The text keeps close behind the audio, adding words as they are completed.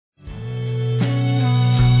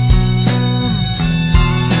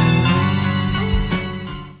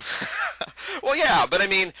Yeah, but I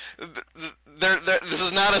mean, this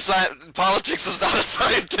is not politics is not a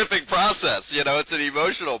scientific process. It's an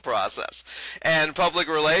emotional process, and public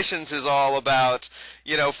relations is all about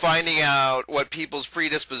finding out what people's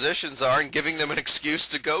predispositions are and giving them an excuse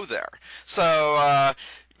to go there. So.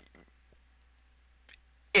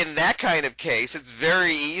 In that kind of case, it's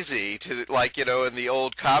very easy to, like, in the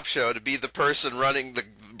old cop show, to be the person running, the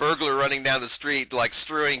burglar running down the street, like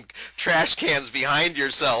strewing trash cans behind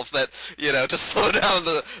yourself that, to slow down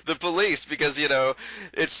the police, because,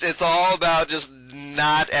 it's all about just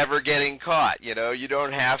not ever getting caught. You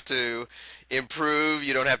don't have to improve,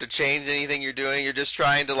 you don't have to change anything you're doing, you're just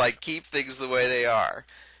trying to, like, keep things the way they are.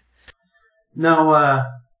 Now,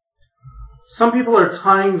 some people are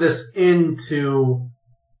tying this into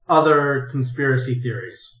other conspiracy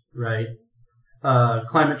theories, right?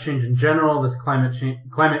 Climate change in general, this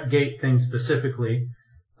Climategate thing specifically.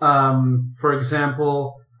 For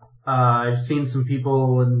example, I've seen some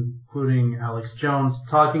people, including Alex Jones,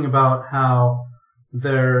 talking about how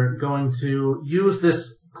they're going to use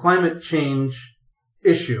this climate change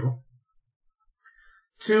issue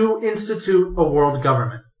to institute a world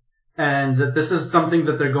government. And that this is something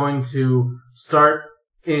that they're going to start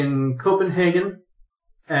in Copenhagen,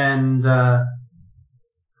 and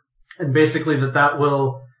basically that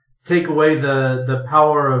will take away the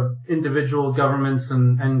power of individual governments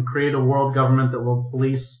and create a world government that will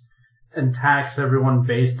police and tax everyone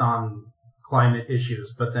based on climate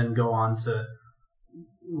issues, but then go on to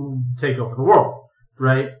take over the world,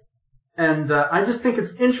 right? And I just think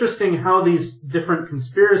it's interesting how these different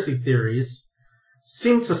conspiracy theories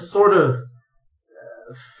seem to sort of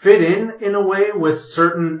fit in a way with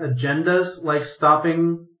certain agendas, like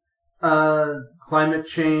stopping climate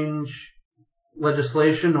change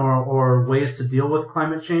legislation or ways to deal with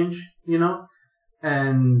climate change,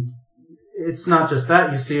 And it's not just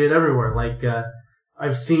that, you see it everywhere. Like,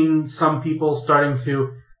 I've seen some people starting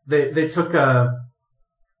to, they took a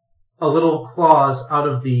little clause out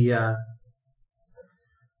of the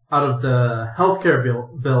healthcare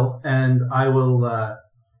bill, and I will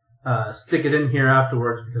stick it in here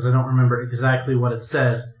afterwards because I don't remember exactly what it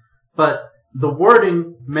says. But the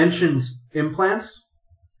wording mentions implants,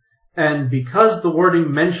 and because the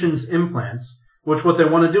wording mentions implants, which what they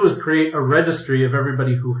want to do is create a registry of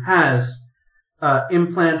everybody who has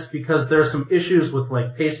implants, because there are some issues with,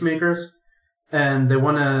 like, pacemakers, and they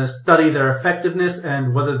want to study their effectiveness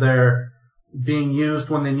and whether they're being used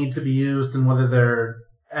when they need to be used and whether they're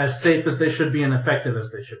as safe as they should be and effective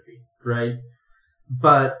as they should be, right?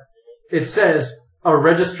 But it says a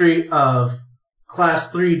registry of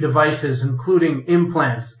Class 3 devices, including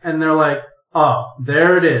implants, and they're like, oh,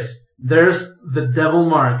 there it is. There's the devil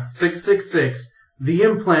mark, 666, the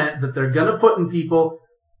implant that they're gonna put in people.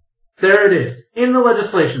 There it is. In the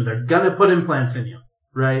legislation, they're gonna put implants in you,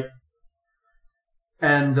 right?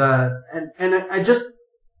 And I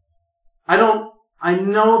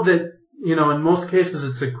know that, in most cases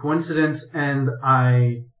it's a coincidence, and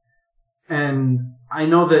I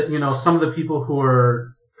know that, some of the people who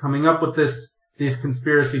are coming up with these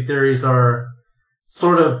conspiracy theories are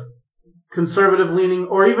sort of conservative leaning,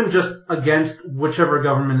 or even just against whichever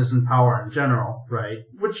government is in power in general, right?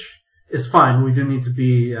 Which is fine. We do need to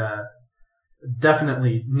be,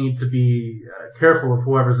 definitely need to be careful of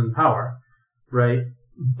whoever's in power, right?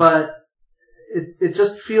 But it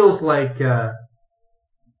just feels like, I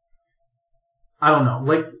don't know,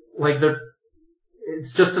 like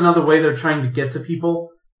it's just another way they're trying to get to people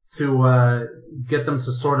to get them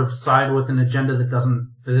to sort of side with an agenda that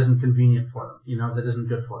isn't convenient for them, that isn't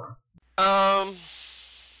good for them. I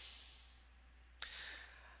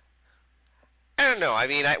don't know. I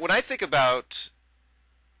mean, when I think about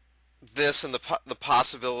this and the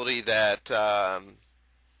possibility that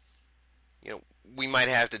we might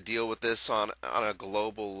have to deal with this on a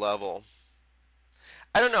global level,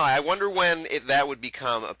 I don't know. I wonder when that would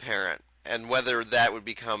become apparent, and whether that would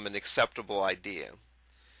become an acceptable idea.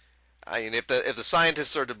 I mean, if the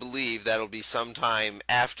scientists are to believe, that'll be sometime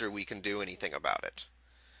after we can do anything about it.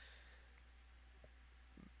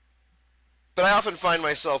 But I often find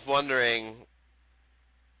myself wondering,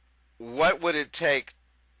 what would it take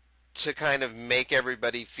to kind of make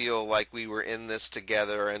everybody feel like we were in this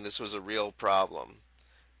together and this was a real problem?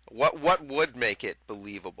 What would make it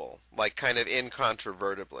believable, like kind of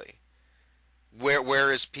incontrovertibly?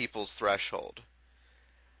 Where is people's threshold?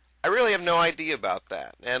 I really have no idea about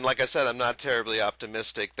that. And like I said, I'm not terribly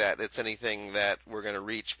optimistic that it's anything that we're going to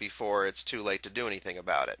reach before it's too late to do anything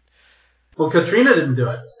about it. Well, Katrina didn't do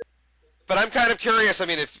it. But I'm kind of curious, I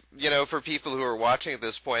mean, if, for people who are watching at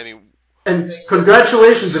this point, and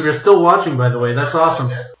congratulations if you're still watching, by the way. That's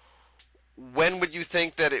awesome. when would you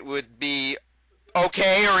think that it would be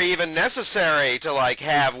okay or even necessary to like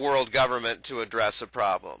have world government to address a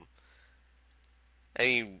problem? I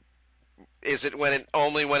mean, is it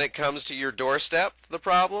only when it comes to your doorstep the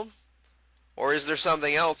problem, or is there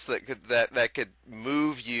something else that could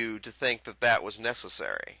move you to think that that was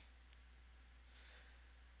necessary?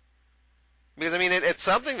 Because I mean, it's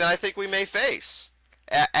something that I think we may face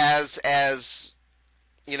as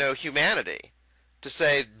humanity, to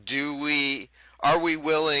say, are we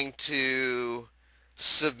willing to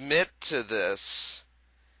submit to this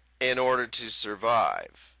in order to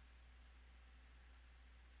survive?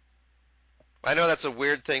 I know that's a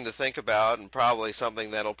weird thing to think about, and probably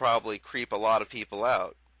something that'll probably creep a lot of people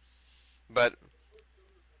out. But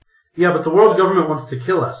Yeah, but the world government wants to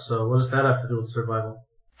kill us, so what does that have to do with survival?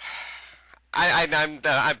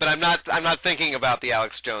 but I'm not thinking about the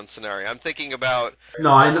Alex Jones scenario. I'm thinking about,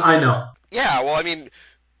 No, I know. yeah. Well, I mean,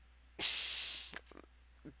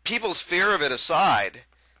 people's fear of it aside,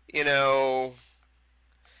 you know,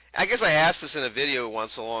 I guess I asked this in a video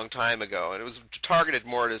once a long time ago, and it was targeted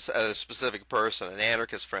more at a specific person, an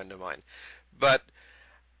anarchist friend of mine. But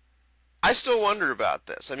I still wonder about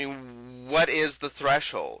this. I mean, what is the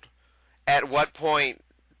threshold? At what point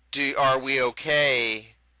are we okay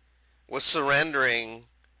with surrendering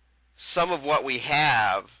some of what we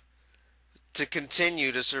have to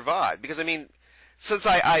continue to survive? Because I mean, since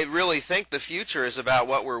I really think the future is about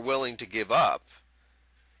what we're willing to give up,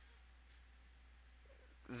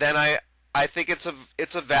 then I think it's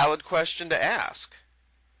a valid question to ask.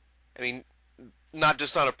 I mean, not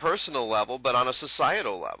just on a personal level, but on a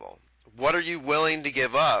societal level. What are you willing to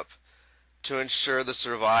give up to ensure the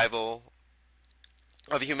survival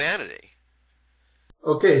of humanity?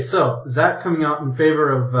 Okay, so Zach coming out in favor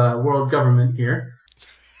of world government here.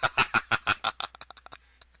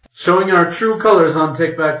 Showing our true colors on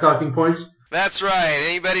Take Back Talking Points. That's right.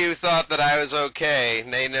 Anybody who thought that I was okay,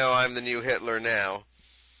 they know I'm the new Hitler now.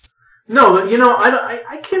 No, but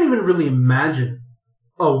I can't even really imagine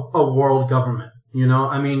a world government.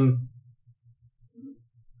 I mean,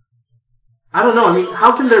 I don't know. I mean,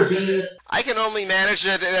 how can there be? I can only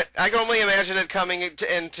imagine it coming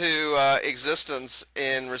into existence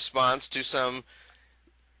in response to some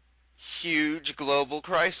huge global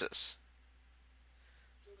crisis.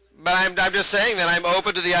 But I'm just saying that I'm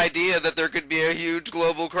open to the idea that there could be a huge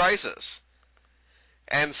global crisis.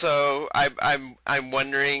 And so I'm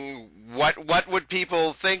wondering what would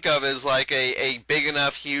people think of as like a big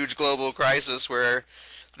enough huge global crisis where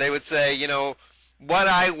they would say, what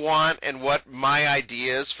I want and what my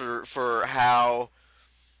ideas for how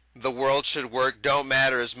the world should work don't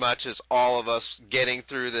matter as much as all of us getting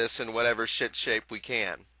through this in whatever shit shape we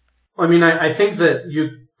can. I mean, I think that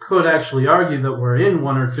you could actually argue that we're in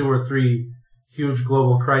one or two or three huge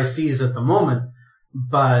global crises at the moment,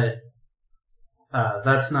 but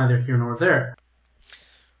that's neither here nor there.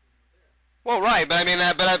 Well, right, but I mean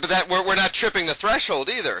that we're not tripping the threshold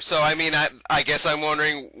either. So I mean, I guess I'm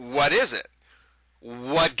wondering, what is it?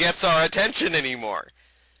 What gets our attention anymore?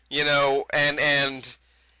 And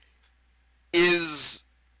is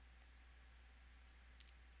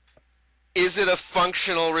it a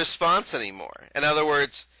functional response anymore? In other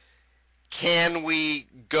words, can we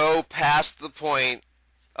go past the point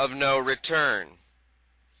of no return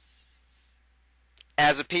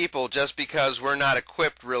as a people just because we're not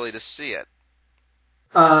equipped really to see it?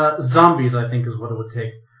 Zombies, I think, is what it would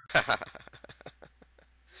take.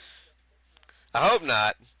 I hope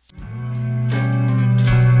not.